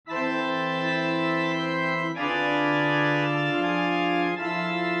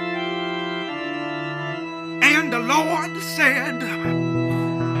Lord said,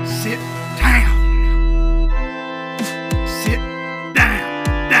 sit down. Sit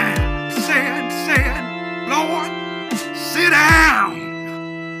down. Said, Lord, sit down.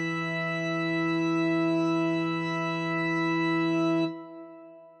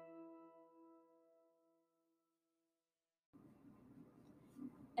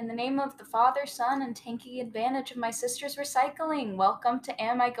 In the name of the Father, Son, and taking advantage of my sister's recycling, welcome to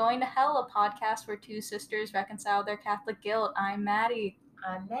Am I Going to Hell, a podcast where two sisters reconcile their Catholic guilt. I'm Maddie.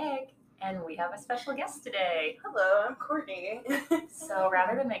 I'm Meg, and we have a special guest today. Hello, I'm Courtney. So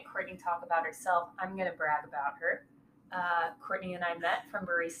rather than make Courtney talk about herself, I'm going to brag about her. Courtney and I met from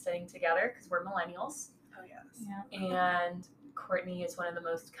baristaing together because we're millennials. Oh, yes. Yeah. And Courtney is one of the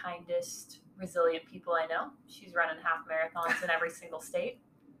most kindest, resilient people I know. She's running half marathons in every single state.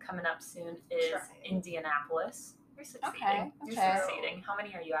 Coming up soon is Indianapolis. You're succeeding. Okay. You're succeeding. How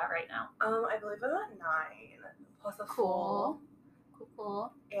many are you at right now? I believe I'm at 9, plus a full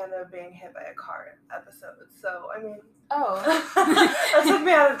Cool. and a being hit by a car episode. So, I mean, Oh, that took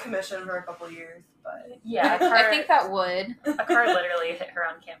me out of commission for a couple years, but Yeah, I think that would. a car literally hit her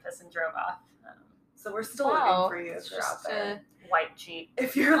on campus and drove off. so we're still Wow. looking for you if you're out there. White Jeep.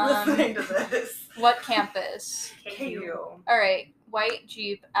 If you're listening to this, What campus? KU. All right, white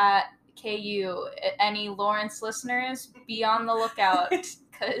Jeep at KU. Any Lawrence listeners, be on the lookout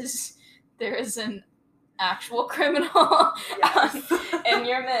because there is an actual criminal Yes. in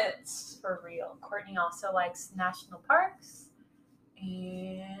your midst. For real. Courtney also likes national parks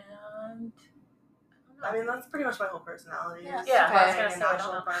and I mean, that's pretty much my whole personality. Yeah. is Yeah, I was parking gonna and say, I don't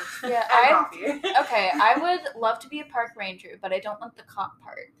national know. parks Yeah, and coffee. Okay, I would love to be a park ranger, but I don't want the cop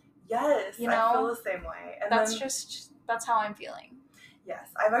part. Yes, You I know, feel the same way. And That's how I'm feeling. Yes,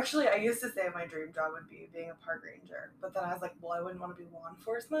 I used to say my dream job would be being a park ranger, but then I was like, well, I wouldn't want to be law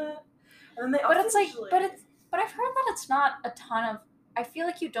enforcement. And then they But also it's like, usually- but I've heard that it's not a ton of. I feel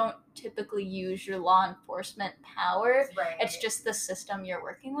like you don't typically use your law enforcement power. right. It's just the system you're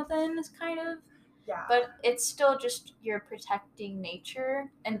working within is kind of. yeah, But it's still just you're protecting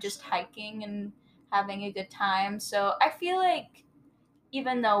nature and just hiking and having a good time. So I feel like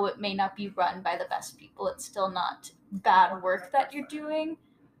even though it may not be run by the best people, it's still not bad work that you're doing.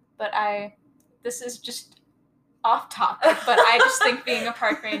 But this is just off topic, but I just think being a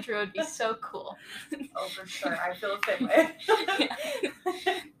park ranger would be so cool. oh for sure, I feel the same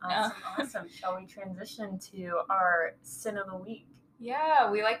way. Awesome. Shall we transition to our sin of the week? Yeah,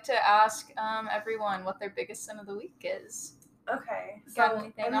 we like to ask everyone what their biggest sin of the week is. Okay, so Got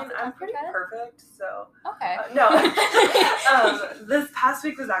anything I off mean, the top I'm of pretty your head? perfect. So Okay. no, this past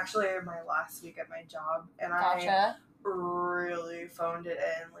week was actually my last week at my job, and I Gotcha. really phoned it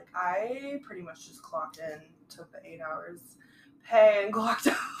in. Like I pretty much just clocked in, took the 8 hours pay, and clocked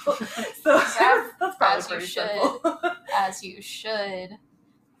out. So that's probably As you pretty should. simple. As you should.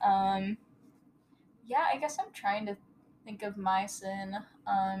 Yeah, I guess I'm trying to think of my sin.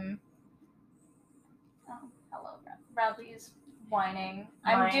 Oh, hello, Radley's whining.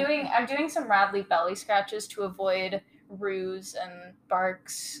 I'm doing some Radley belly scratches to avoid roos and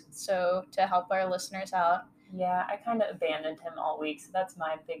barks, so to help our listeners out. Yeah, I kind of abandoned him all week, so that's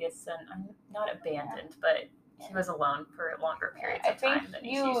my biggest sin. I'm not abandoned, but he was alone for longer periods I of think time than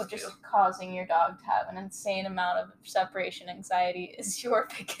he's you used just to. causing your dog to have an insane amount of separation anxiety is your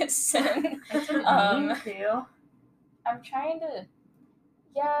biggest sin. I didn't Um, mean to. I'm trying to,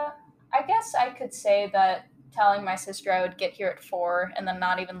 yeah, I guess I could say that telling my sister I would get here at 4 and then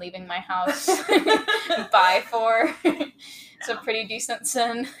not even leaving my house by 4 is a pretty decent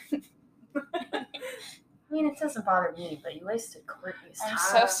sin. I mean, it doesn't bother me, but you wasted Courtney's time. I'm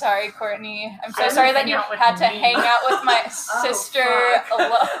so sorry, Courtney. I'm so I sorry that hang you out with had to me. hang out with my Oh, sister fuck.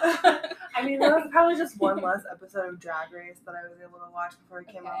 alone. I mean, that was probably just one less episode of Drag Race that I was able to watch before I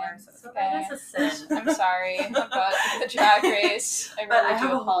came Okay. over. So it's So okay. that is a sin. I'm sorry about the Drag Race. I But I really have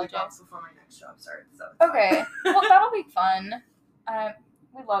do a whole week apologize. off before my next job starts. So it's Okay, well, that'll be fun.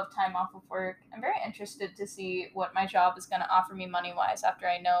 We love time off of work. I'm very interested to see what my job is going to offer me money-wise after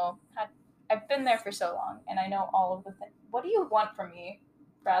I know I've been there for so long and I know all of the things. What do you want from me,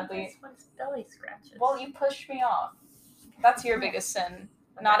 Bradley? This one's belly scratches. Well, you pushed me off. That's your biggest sin.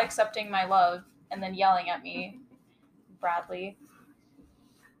 Not accepting my love and then yelling at me, Bradley.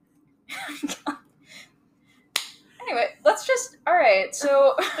 Anyway, alright,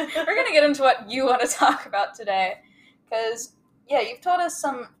 so we're going to get into what you want to talk about today. Because, yeah, you've told us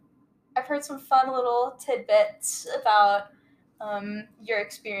I've heard some fun little tidbits about your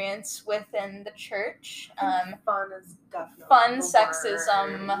experience within the church. fun is definitely Fun the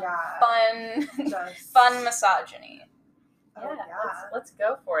sexism, word. Yeah, just fun misogyny. Oh, yeah. Let's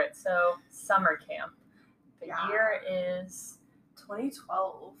go for it. So, summer camp. The Yeah. year is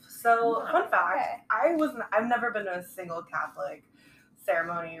 2012. So, fun fact, Okay. I've never been to a single Catholic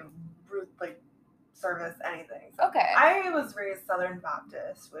ceremony, like service, anything. So Okay. I was raised Southern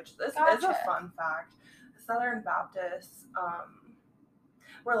Baptist, which this is a Gotcha. fun fact. Southern Baptists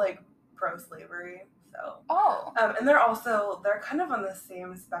were like pro-slavery, so Oh. and they're kind of on the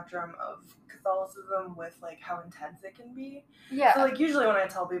same spectrum of Catholicism with like how intense it can be. Yeah. So like usually when I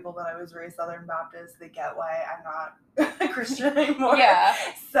tell people that I was raised Southern Baptist, they get why I'm not a Christian anymore. Yeah.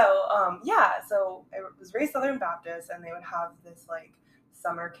 So so I was raised Southern Baptist, and they would have this like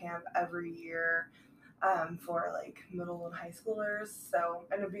summer camp every year for like middle and high schoolers. So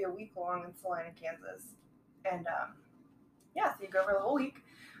and it'd be a week long in Salina, Kansas, and so you go over the whole week.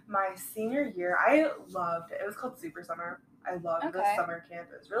 My senior year, I loved it. It was called Super Summer. I loved the summer camp.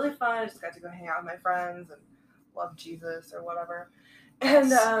 It was really fun. I just got to go hang out with my friends and love Jesus or whatever. And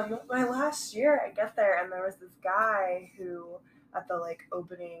my last year, I get there, and there was this guy who, at the like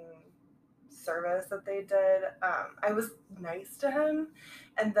opening service that they did, I was nice to him,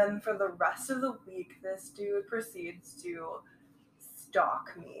 and then for the rest of the week, this dude proceeds to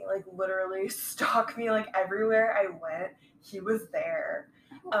stalk me, like literally stalk me, like everywhere I went, he was there.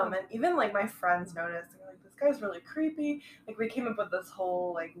 And even like my friends noticed, they were like, this guy's really creepy. Like we came up with this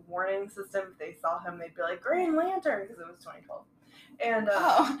whole like warning system. If they saw him, they'd be like, Green Lantern, because it was 2012. And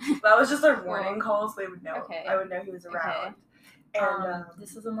that was just our warning call, so they would know. Okay. I would know he was around. And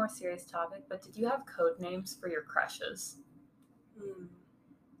this is a more serious topic, but did you have code names for your crushes?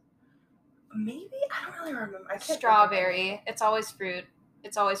 Maybe, I don't really remember. I can't Strawberry. It's always fruit.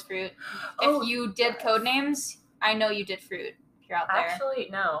 It's always fruit. If you did code names, I know you did fruit. If you're out there. Actually,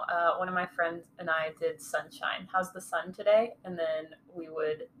 no. One of my friends and I did sunshine. How's the sun today? And then we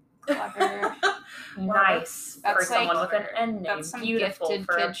would. Clever. Nice for That's someone like- with an N name. that's some Beautiful gifted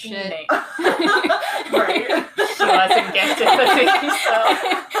for kid a B shit. name. Right. She wasn't gifted with me, so.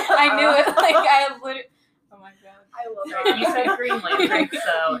 I knew it. Like I literally. Oh my god. I love Sorry, it. you said Green Lantern,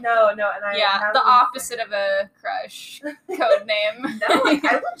 so. No, and I Yeah, have the been opposite saying- of a crush code name. No, like,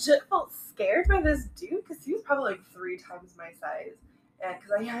 I legit felt scared by this dude because he was probably like 3 times my size, and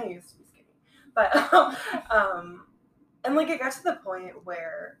because I used to be skinny, but and like it got to the point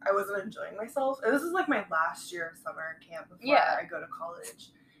where I wasn't enjoying myself. This is like my last year of summer camp before I go to college,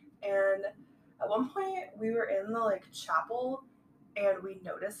 and at one point we were in the like chapel, and we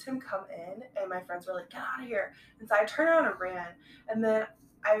noticed him come in, and my friends were like, "Get out of here!" And so I turned around and ran, and then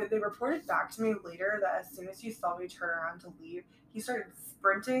they reported back to me later that as soon as he saw me turn around to leave, he started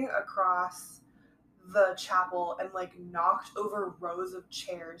sprinting across the chapel and like knocked over rows of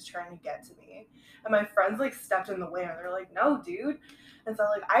chairs trying to get to me. And my friends like stepped in the way, and they're like, "No, dude." And so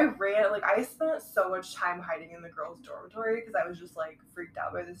like I ran, like I spent so much time hiding in the girls' dormitory because I was just like freaked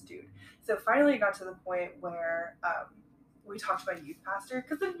out by this dude. So finally it got to the point where we talked to my youth pastor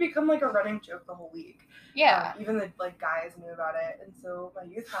because it had become like a running joke the whole week. Yeah. Even the like guys knew about it, and so my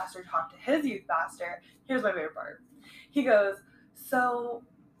youth pastor talked to his youth pastor. Here's my favorite part. He goes, "So,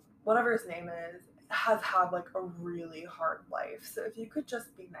 whatever his name is, has had like a really hard life. So if you could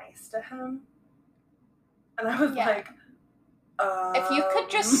just be nice to him." And I was like, If you could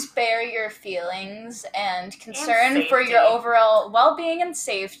just spare your feelings and concern And for your safety. overall well-being and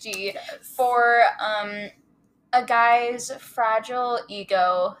safety yes. for a guy's fragile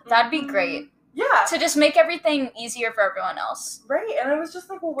ego, that'd be great. Yeah. To just make everything easier for everyone else. Right. And I was just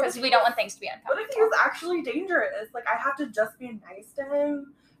like, well, what Because if we he don't was- want things to be What uncomfortable. if he was actually dangerous? Like, I have to just be nice to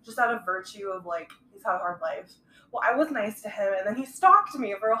him just out of virtue of, like, he's had a hard life. Well, I was nice to him, and then he stalked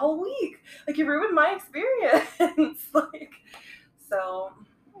me for a whole week. Like, he ruined my experience. Like, so.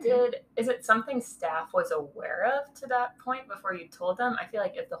 Is it something staff was aware of to that point before you told them? I feel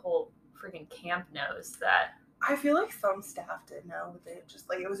like if the whole freaking camp knows that. I feel like some staff did know, but they just,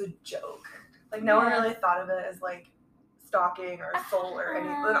 like, it was a joke. Like, no one Yeah. really thought of it as, like, stalking or assault or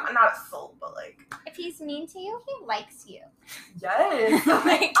anything. Not assault, but, like, If he's mean to you, he likes you. yes.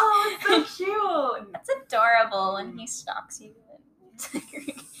 Like, oh, it's so cute. That's adorable when he stalks you.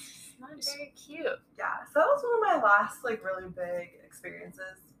 It's not very cute. Yeah, so that was one of my last, like, really big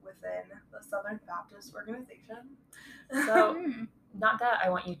experiences within the Southern Baptist organization. So, Hmm. not that I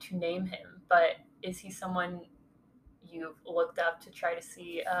want you to name him, but is he someone you've looked up to try to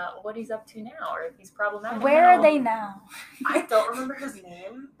see what he's up to now, or if he's problematic? Where now? are they now? I don't remember his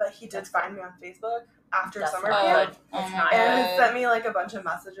name, but he did That's find me on Facebook after That's summer not camp. good. Oh That's my not And God. he sent me, like, a bunch of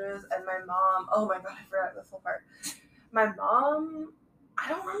messages, and my mom, oh my god, I forgot this whole part. My mom, I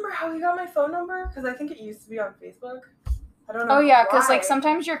don't remember how he got my phone number, because I think it used to be on Facebook. I don't know. Oh yeah, because like why.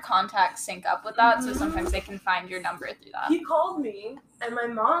 sometimes your contacts sync up with that, so sometimes they can find your number through that. Why? So sometimes they can find your number through that. He called me, and my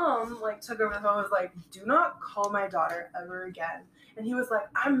mom like took over the phone and was like, "Do not call my daughter ever again." And he was like,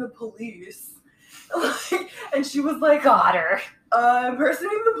 "I'm the police." And she was like, Got her.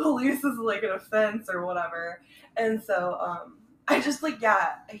 Impersonating the police is like an offense or whatever. And so I just like,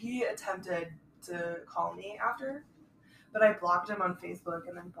 yeah, he attempted to call me after, but I blocked him on Facebook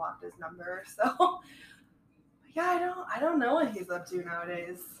and then blocked his number. So yeah, I don't know what he's up to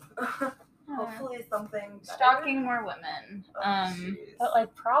nowadays. Hopefully something better. Stalking more women. Oh, jeez. But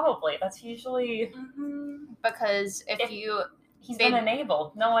like probably that's usually Because if he's They- been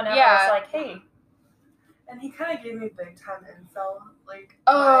enabled. No one ever Yeah. was like, hey. And he kind of gave me big time incel like.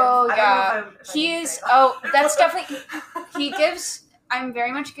 Oh, vibes. I don't know yeah. if I can he's say that. that's definitely he gives. I'm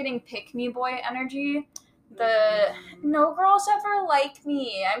very much getting pick me boy energy. No girls ever like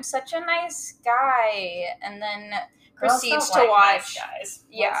me. I'm such a nice guy, and then proceeds to watch. guys.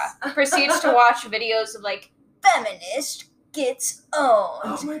 Proceeds to watch videos of like feminist gets owned.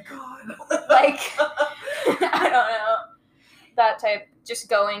 Oh my god. Like I don't know, that type. Just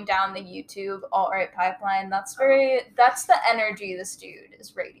going down the YouTube alt-right pipeline. That's the energy this dude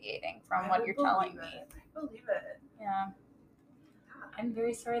is radiating from what you're telling me. I believe it. Yeah. I'm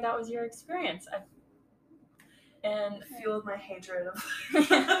very sorry that was your experience. And Fueled my hatred of.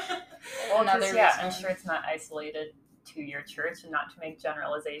 well, Another 'cause, yeah, I'm reason. sure it's not isolated to your church, and not to make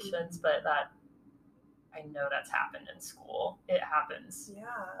generalizations, but that I know that's happened in school. It happens Yeah.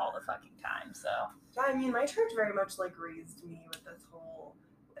 all the fucking time. So Yeah, I mean, my church very much like raised me with this whole.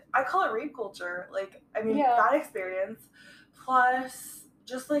 I call it rape culture. Like, I mean, Yeah. that experience, plus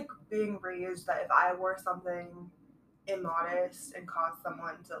just like being raised that if I wore something immodest and caused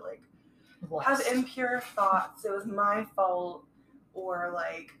someone to like have impure thoughts, it was my fault, or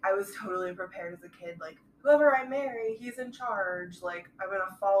like I was totally prepared as a kid, like whoever I marry, he's in charge, like I'm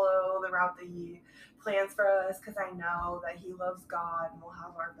gonna follow the route that he plans for us because I know that he loves God and will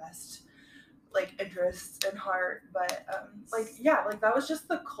have our best like interests in heart. But like yeah, like that was just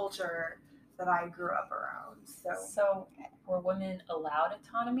the culture that I grew up around. So were women allowed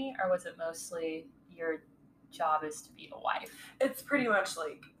autonomy, or was it mostly your job is to be a wife? It's pretty much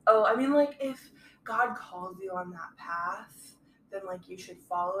like, oh, I mean, like if God calls you on that path, then like you should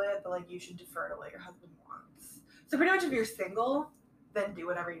follow it, but like you should defer to what your husband wants. So pretty much if you're single, then do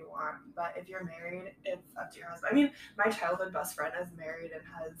whatever you want. But if you're married, it's up to your husband. I mean, my childhood best friend is married and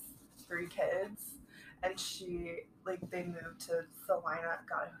has 3 kids, and they moved to Salina.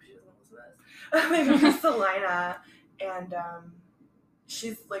 God, I hope she doesn't listen to this. They moved to Salina, and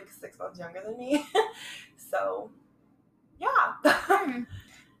she's like 6 months younger than me. So, yeah.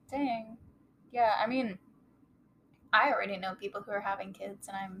 Dang. Yeah, I mean, I already know people who are having kids,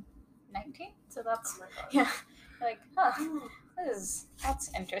 and I'm 19, so that's Oh my gosh. yeah. Like, that's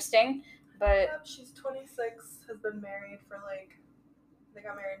interesting. But Yep, she's 26, has been married for they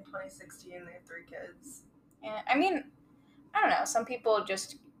got married in 2016, they have 3 kids. yeah, I mean, I don't know. Some people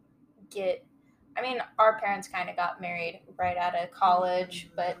just our parents kind of got married right out of college,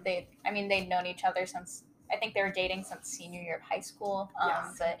 but they'd known each other since, I think they were dating since senior year of high school.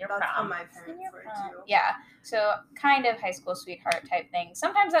 Yes, But that's how my parents Senior were prom. too. Yeah, so kind of high school sweetheart type thing.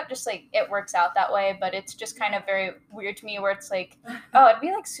 Sometimes that just it works out that way, but it's just kind of very weird to me where it's like, oh, it'd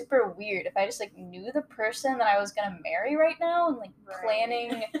be super weird if I just knew the person that I was gonna marry right now and Right.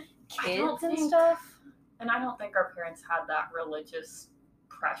 planning I don't kids and think- stuff. And I don't think our parents had that religious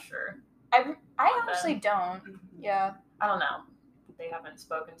pressure. I on honestly don't. Mhm. Yeah, I don't know. They haven't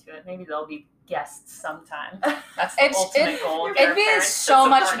spoken to it. Maybe they'll be guests sometime. That's the ultimate goal. of It'd our be parents to so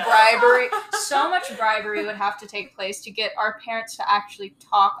much support us. bribery. So much bribery would have to take place to get our parents to actually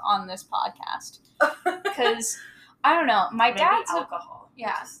talk on this podcast. Because I don't know, my Maybe dad's alcohol.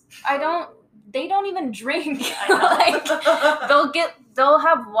 yeah. Just- they don't even drink. I know. They'll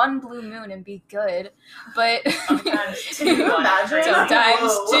have one blue moon and be good, but Sometimes Can you two on a imagine? crazy- Sometimes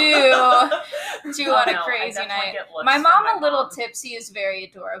Whoa. two Oh, on a no, I crazy definitely night. get looks My from mom, my a little mom. tipsy, is very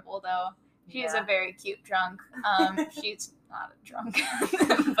adorable though. She's Yeah. a very cute drunk. She's not a drunk,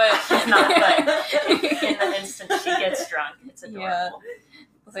 but She's not, but in the instant she gets drunk, it's adorable.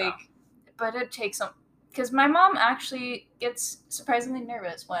 Yeah. But it takes some, because my mom actually gets surprisingly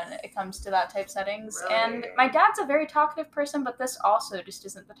nervous when it comes to that type settings. Really? And my dad's a very talkative person, but this also just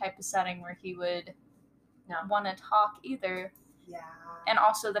isn't the type of setting where he would No. want to talk either. Yeah. And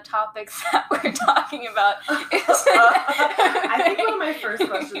also the topics that we're talking about is I think one of my first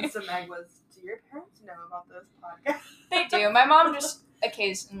questions to Meg was, do your parents know about this podcast? They do. My mom just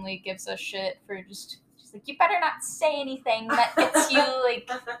occasionally gives us shit for just she's like, you better not say anything that gets you, like,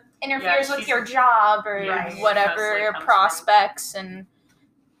 interferes with she's- your job or Right. whatever, Mostly your comes prospects. And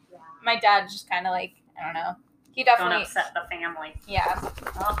Yeah. my dad just kind of, like, I don't know. He Don't definitely, upset the family. yeah.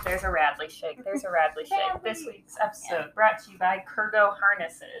 Oh, there's a Radley shake. There's a Radley shake. Radley. This week's episode brought to you by Kurgo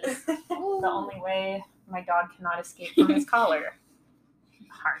Harnesses. The only way my dog cannot escape from his collar.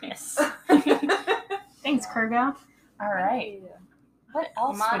 Harness. Thanks, Kurgo. All right. What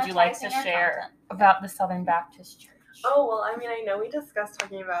else would you like to Monetizing our share content. about the Southern Baptist Church? Oh, well, I mean, I know we discussed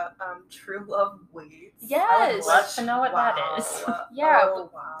talking about True Love Waits. I would Yes. love to know what that is. Yeah, Oh,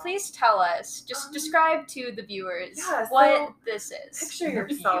 wow. Please tell us. Just describe to the viewers Yeah, so what this is. Picture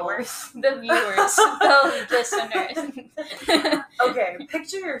yourself. The viewers, the listeners. Okay,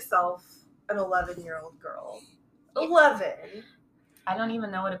 picture yourself an 11-year-old girl. Yeah. 11. I don't even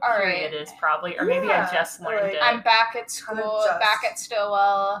know what a All period right. is, probably, or maybe Yeah, I just learned like- it. I'm back at Kind of school, just- back at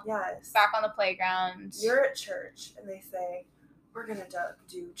Stillwell, Yes. back on the playground. You're at church and they say, we're going to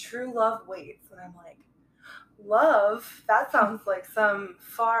do True Love Waits. And I'm like, love? That sounds like some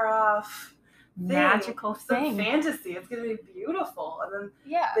far off Magical some thing. fantasy. It's going to be beautiful. And then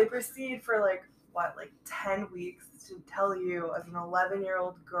Yeah. they proceed for like 10 weeks to tell you as an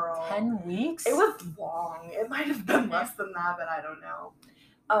 11-year-old girl. 10 weeks? It was long. It might have been less than that, but I don't know.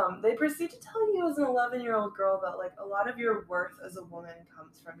 They proceed to tell you as an 11-year-old girl that like a lot of your worth as a woman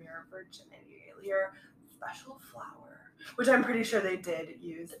comes from your virginity, your special flower, which I'm pretty sure they did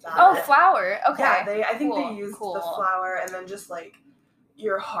use that. Oh, flower. Okay. Yeah, I think Cool, they used cool. the flower and then just like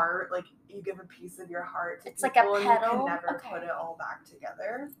your heart, like you give a piece of your heart to It's like a people and you petal? can never Okay. put it all back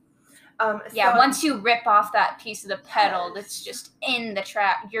together. Yeah, so- once you rip off that piece of the petal Yes. that's just in the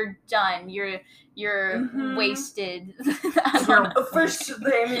trap, you're done. You're Mhm. wasted. I don't know. First,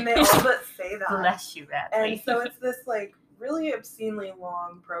 I mean, they all but say that. Bless you, Radley. And so it's this like really obscenely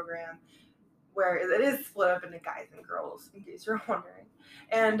long program where it is split up into guys and girls, in case you're wondering.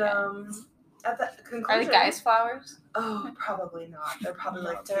 And at the conclusion, Are the guys flowers? Oh, probably not. They're probably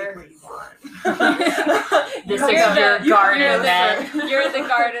like, They're- take what you want. This You is get your to- you- garden, you're the- then. You're the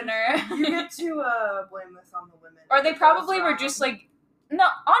gardener. You get to blame this on the women. Or they That probably was were wrong. just like, no,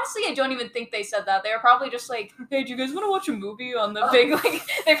 honestly, I don't even think they said that. They were probably just like, hey, do you guys want to watch a movie on the Oh. big, like,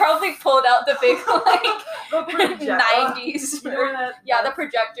 they probably pulled out the big, like, The project- 90s. You know what? Yeah, the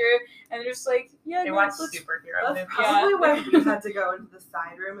projector, and they're just like, yeah, They no, watch let's- superhero That's movies. probably why we had to go into the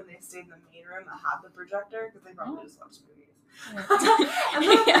side room and they stayed in the main room that had the projector because they probably just watched movies. And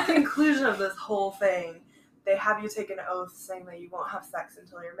then Yeah. at the conclusion of this whole thing, they have you take an oath saying that you won't have sex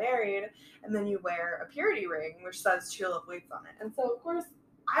until you're married, and then you wear a purity ring which says True Love Waits on it. And so, of course,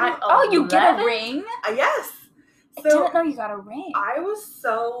 Oh, you get a 11? ring? yes. I So didn't know you got a ring. I was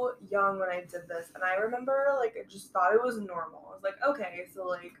so young when I did this, and I remember like I just thought it was normal. I was like, okay, so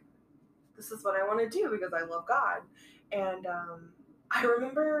like this is what I want to do because I love God. And I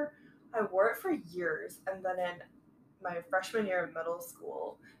remember I wore it for years, and then in my freshman year of middle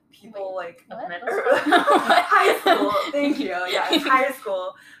school, people like What? Middle or- school. high school. Thank you. Yeah, in high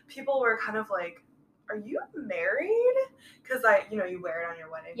school, people were kind of like, "Are you married?" Because you wear it on your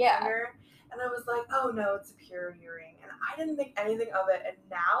wedding Yeah. finger. And I was like, "Oh no, it's a purity ring," and I didn't think anything of it. And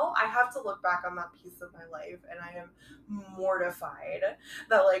now I have to look back on that piece of my life, and I am mortified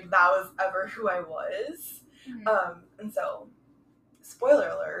that like that was ever who I was. Mhm. And so, spoiler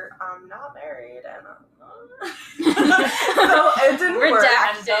alert, I'm not married, and so it didn't work.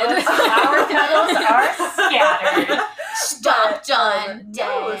 Redacted. Those flower petals are scattered. Stomped But, on,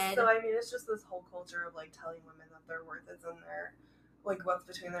 no, dead. so I mean, it's just this whole culture of like telling women that their worth is in their, like what's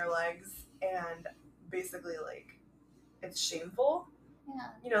between their legs, and basically like it's shameful.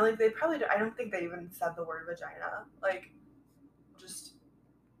 Yeah. Like they probably I don't think they even said the word vagina. Like, just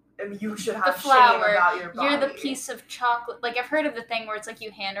you should have shame flower, about your body. You're the piece of chocolate. Like, I've heard of the thing where it's like you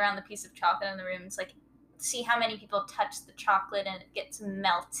hand around the piece of chocolate in the room. It's like, see how many people touch the chocolate and it gets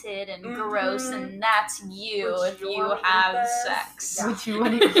melted and gross, Mhm. and that's you Would if you you wanna eat have this? sex. Yeah. Would you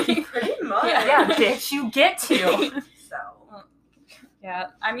want to Pretty much. Yeah, bitch, you get to. So. Yeah,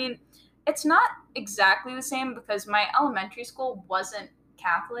 I mean, it's not exactly the same because my elementary school wasn't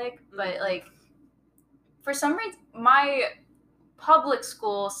Catholic, but Mhm. like, for some reason, my public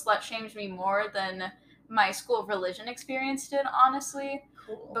school slut shames me more than my school of religion experience did, honestly,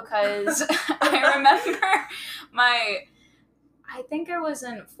 Cool. because I remember I think I was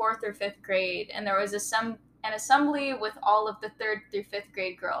in 4th or 5th grade, and there was an assembly with all of the 3rd through 5th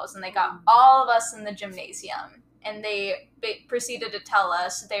grade girls, and they got all of us in the gymnasium, and they proceeded to tell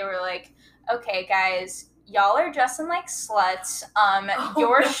us, they were like, okay guys, y'all are dressing like sluts.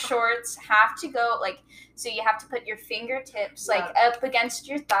 Your shorts have to go like, so you have to put your fingertips like up against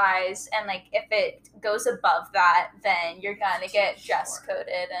your thighs, and like if it goes above that, then you're gonna get dress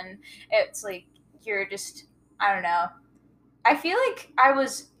coded, and it's like you're just, I don't know. I feel like I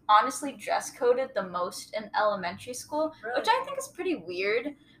was honestly dress coded the most in elementary school, which I think is pretty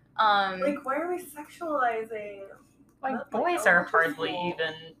weird. Like, why are we sexualizing? Like, boys are hardly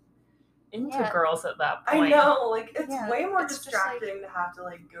even into girls at that point. I know, like, it's way more it's distracting to have to,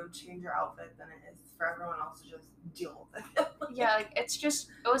 like, go change your outfit than it is for everyone else to just deal with it. Yeah, like, it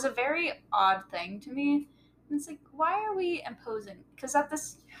was a very odd thing to me. And it's like, why are we imposing? Because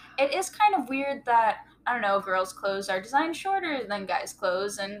it is kind of weird that, I don't know, girls' clothes are designed shorter than guys'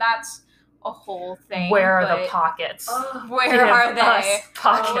 clothes, and that's a whole thing. Where are the pockets? Where are they?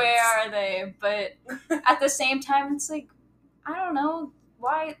 Pockets. Where are they? But at the same time, it's like, I don't know,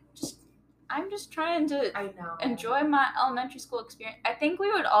 why I'm just trying to enjoy my elementary school experience. I think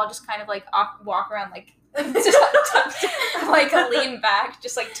we would all just kind of like walk around like like lean back,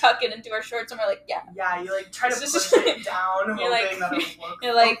 just like tuck it into our shorts, and we're like, yeah, you like try to push it down, you're like, that it looks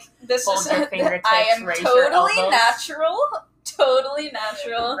you're like, this Fold is your fingertips, I am raise your totally elbows. totally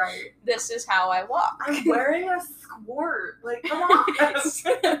natural. Right. This is how I walk. I'm wearing a squirt. Like, come on.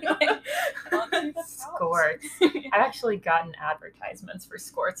 Squirts. I've actually gotten advertisements for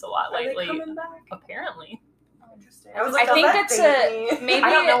squirts a lot lately. Are they coming back? Apparently. Interesting. I was like, I think that's maybe. I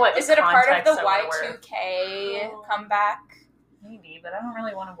don't know what is it a part of the context I would Y2K comeback? Maybe, but I don't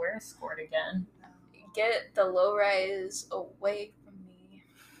really want to wear a skirt again. Get the low rise away from me.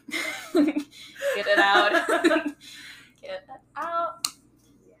 Get it out. Get it out.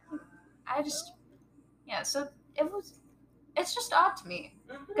 I just, so it's just odd to me.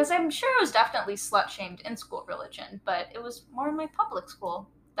 Because I'm sure it was definitely slut-shamed in school religion, but it was more in my public school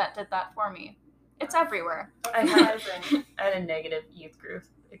that did that for me. It's everywhere. I had a negative youth group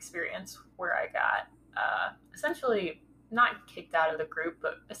experience where I got essentially not kicked out of the group,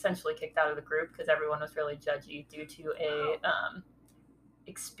 but essentially kicked out of the group because everyone was really judgy due to a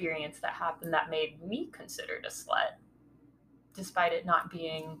experience that happened that made me considered a slut, despite it not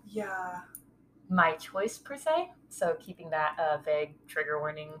being my choice per se. So keeping that vague trigger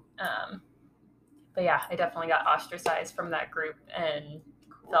warning. But yeah, I definitely got ostracized from that group and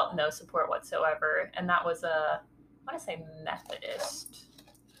felt no support whatsoever. And that was I want to say Methodist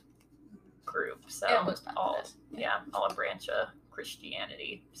group. So it was Methodist. all a branch of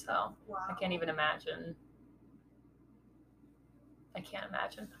Christianity. So I can't even imagine. I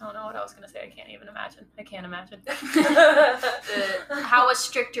don't know what I was going to say. I can't imagine. How a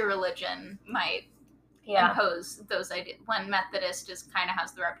stricter religion might impose those ideas. When Methodist kind of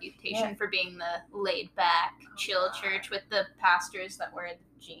has the reputation for being the laid back, chill church with the pastors that wear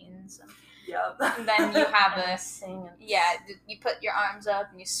the jeans. And then you have you put your arms up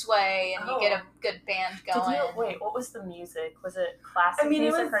and you sway and you get a good band going. Wait, what was the music? Was it classic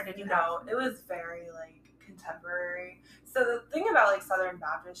music or did you know? It was very like contemporary. So the thing about like Southern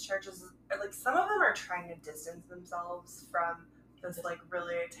Baptist churches is like some of them are trying to distance themselves from this like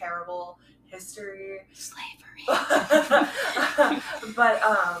really terrible history. Slavery. But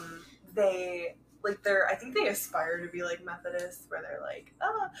I think they aspire to be like Methodists where they're like,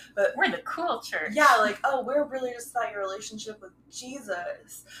 but we're the cool church. Yeah, like, we're really just about your relationship with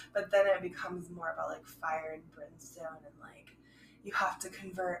Jesus. But then it becomes more about like fire and brimstone and like you have to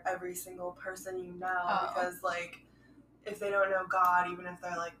convert every single person you know because like if they don't know God, even if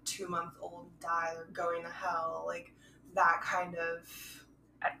they're like 2 months old, die, they're going to hell. Like that kind of.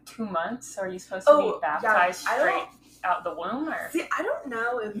 At 2 months, are you supposed to be baptized straight out the womb? Or? See, I don't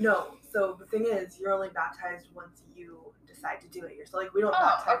know if So the thing is, you're only baptized once you decide to do it. So like we don't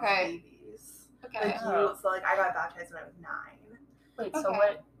baptize babies. Okay. So like I got baptized when I was 9. Wait, so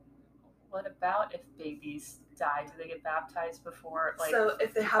what about if babies die? Do they get baptized before? Like, so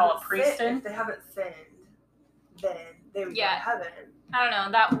if they haven't sinned, then they would go to heaven. I don't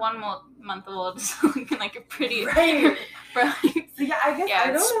know. That 1 month old is looking like a pretty right. So I guess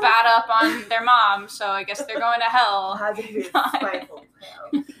I don't spat up on their mom, so I guess they're going to hell. Has to be a spiteful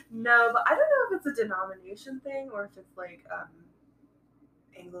tale. No, but I don't know if it's a denomination thing or if it's like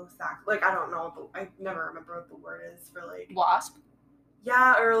Anglo-Saxon. Like I don't know. I never remember what the word is for like WASP.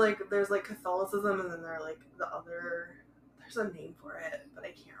 Yeah, or like there's like Catholicism, and then there's like the other. There's a name for it, but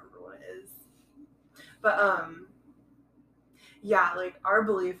I can't remember what it is. But like our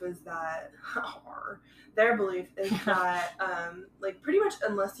belief is that their belief is that like pretty much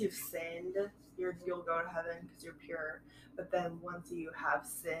unless you've sinned, you'll go to heaven because you're pure. But then once you have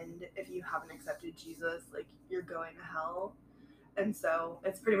sinned, if you haven't accepted Jesus, like you're going to hell. And so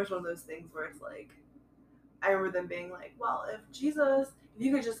it's pretty much one of those things where it's like I remember them being like, well, if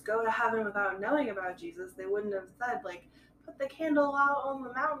you could just go to heaven without knowing about Jesus, they wouldn't have said, like, put the candle out on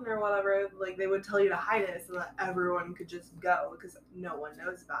the mountain or whatever. Like, they would tell you to hide it so that everyone could just go because no one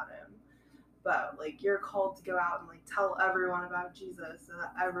knows about him. But, like, you're called to go out and, like, tell everyone about Jesus so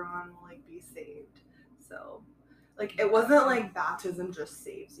that everyone will, like, be saved. So, like, it wasn't, like, baptism just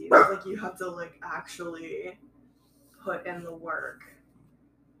saves you. It's, like, you have to, like, actually put in the work.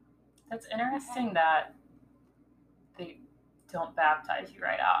 That's interesting that they don't baptize you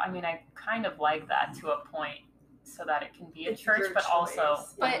right out. I mean, I kind of like that to a point so that it can be a It's church, your but choice. also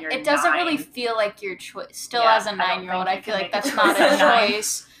when But you're it doesn't 9, really feel like your choice. Still, Yeah, as a I don't 9-year-old, think I you feel can like make that's a not choice a at 9.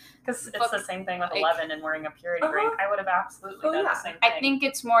 choice. Because it's But, the same thing with like, 11 and wearing a purity ring. I would have absolutely done the same thing. I think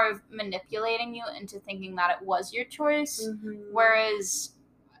it's more of manipulating you into thinking that it was your choice. Mm-hmm. Whereas,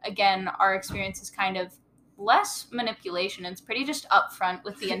 again, our experience is kind of less manipulation. It's pretty just upfront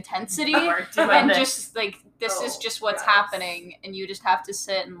with the intensity. We're doing And this. just like, this is just what's yes. happening. And you just have to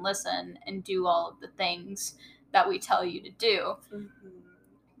sit and listen and do all of the things that we tell you to do. Mm-hmm.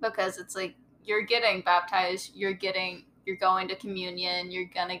 Because it's like, you're getting baptized, you're going to communion, you're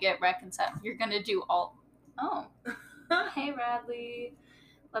gonna get reconciled, you're gonna do all. Oh, hey Radley,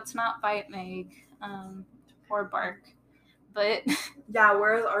 let's not bite Meg, or bark. But Yeah,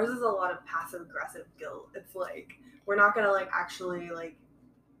 whereas ours is a lot of passive aggressive guilt. It's like, we're not gonna, like, actually, like,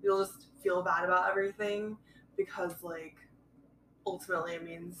 you'll just feel bad about everything because, like, ultimately it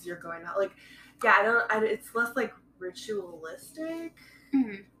means you're going out. Like, yeah, it's less, like, ritualistic,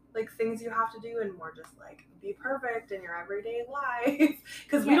 like, things you have to do, and more just, like, be perfect in your everyday life.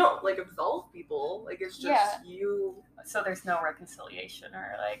 Because we don't, like, absolve people. Like, it's just you. So there's no reconciliation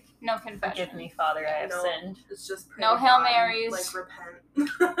or, like, no confession. forgive me, Father, I have No. sinned. It's just pray No to Hail God, Marys. like, repent.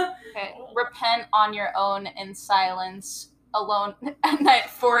 Okay. Repent on your own in silence, alone at night,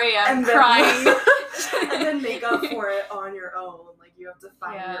 4 a.m. And then, crying. and then make up for it on your own. Like, you have to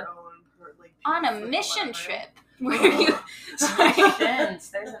find your own, like, On a peace with mission whatever. trip. Where you Missions.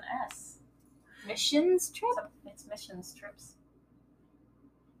 There's an S. missions trip? It's missions trips.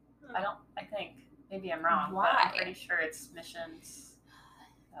 I think. Maybe I'm wrong. Why? But I'm pretty sure it's missions.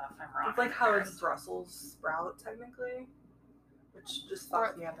 If I'm wrong. It's like how it's Brussels sprout, technically. Which just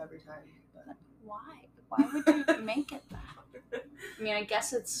fucks me up every time. But. Why? Why would you make it that? I mean, I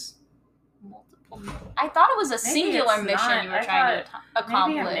guess it's multiple. I thought it was a Maybe singular it's mission not. you were I trying to Maybe I'm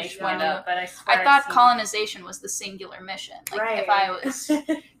accomplish. making When it you, up, but I swear I thought I've seen- colonization was the singular mission. Like, Right. if I was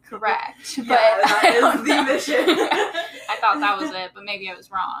correct. But Yeah, that I is don't the know. mission. I thought that was it, but maybe I was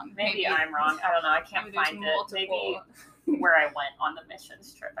wrong. Maybe I'm wrong. I don't know. I can't maybe there's find it. multiple. Maybe where I went on the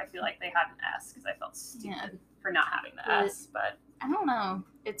missions trip, I feel like they had an S because I felt stupid Yeah. for not having the But- S. But I don't know.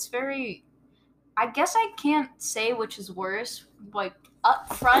 It's very. I guess I can't say which is worse. Like,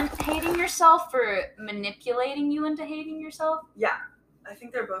 upfront hating yourself or manipulating you into hating yourself. Yeah, I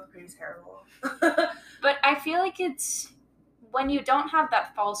think they're both pretty terrible. But I feel like it's when you don't have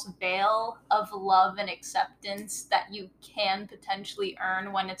that false veil of love and acceptance that you can potentially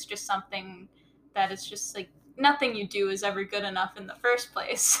earn when it's just something that is just like nothing you do is ever good enough in the first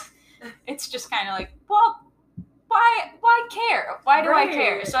place. It's just kind of like, well, why care? Why do I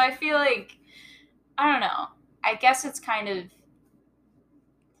care? Right. So I feel like, I don't know. I guess it's kind of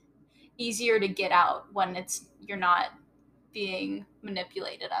easier to get out when you're not being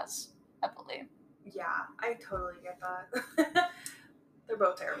manipulated as heavily. Yeah, I totally get that. They're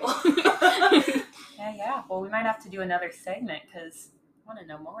both terrible. yeah. Well, we might have to do another segment because I want to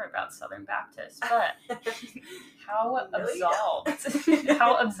know more about Southern Baptist. But how Really? absolved?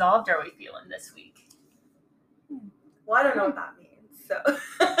 How absolved are we feeling this week? Well, I don't know what that means, so.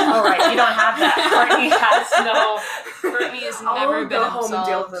 All right, you don't have that. Courtney has no. Courtney has I'll never been go home and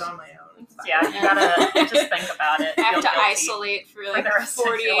deal absolved. with it on my own. It's fine. Yeah, you gotta just think about it. I have Feel to guilty. isolate for like the rest of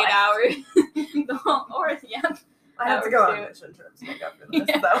your 48 life. hours. Or yeah. I have to go on mission trips to make up for this,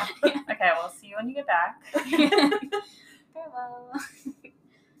 Yeah. so. Okay, well, see you when you get back. Farewell.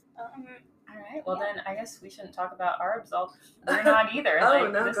 All right. Well, then I guess we shouldn't talk about our absolved. We're not either. Oh,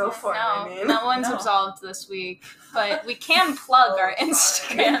 like, no, this go is- for it. No, I mean. no one's No. absolved this week, but we can plug our Oh,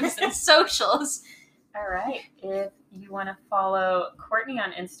 Instagrams and socials. All right. If you want to follow Courtney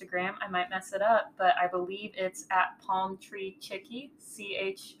on Instagram, I might mess it up, but I believe it's at Palm Tree Chickee,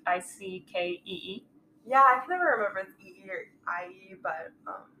 CHICKEE. Yeah, I can never remember if it's EE or IE, but,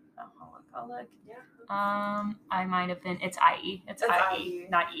 I'll look. yeah. I might have been. It's IE. It's It's IE, IE.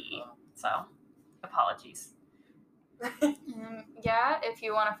 not EE. So, apologies. Yeah, if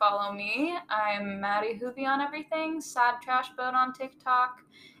you want to follow me, I'm Maddie Hoovy on everything, Sad Trash Boat on TikTok,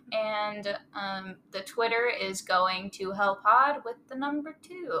 and the Twitter is going to Hell Pod with the number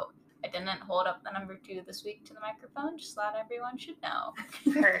 2. I didn't hold up the number 2 this week to the microphone. Just thought everyone should know.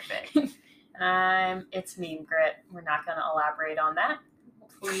 Perfect. It's Meme Grit. We're not going to elaborate on that.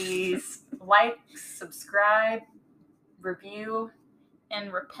 Please like, subscribe, review,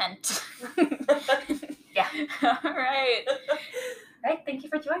 and repent. Yeah. All right. Right. Thank you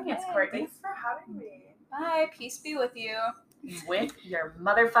for joining us, Courtney. Thanks for having me. Bye. Peace be with you. With your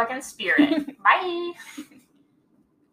motherfucking spirit. Bye.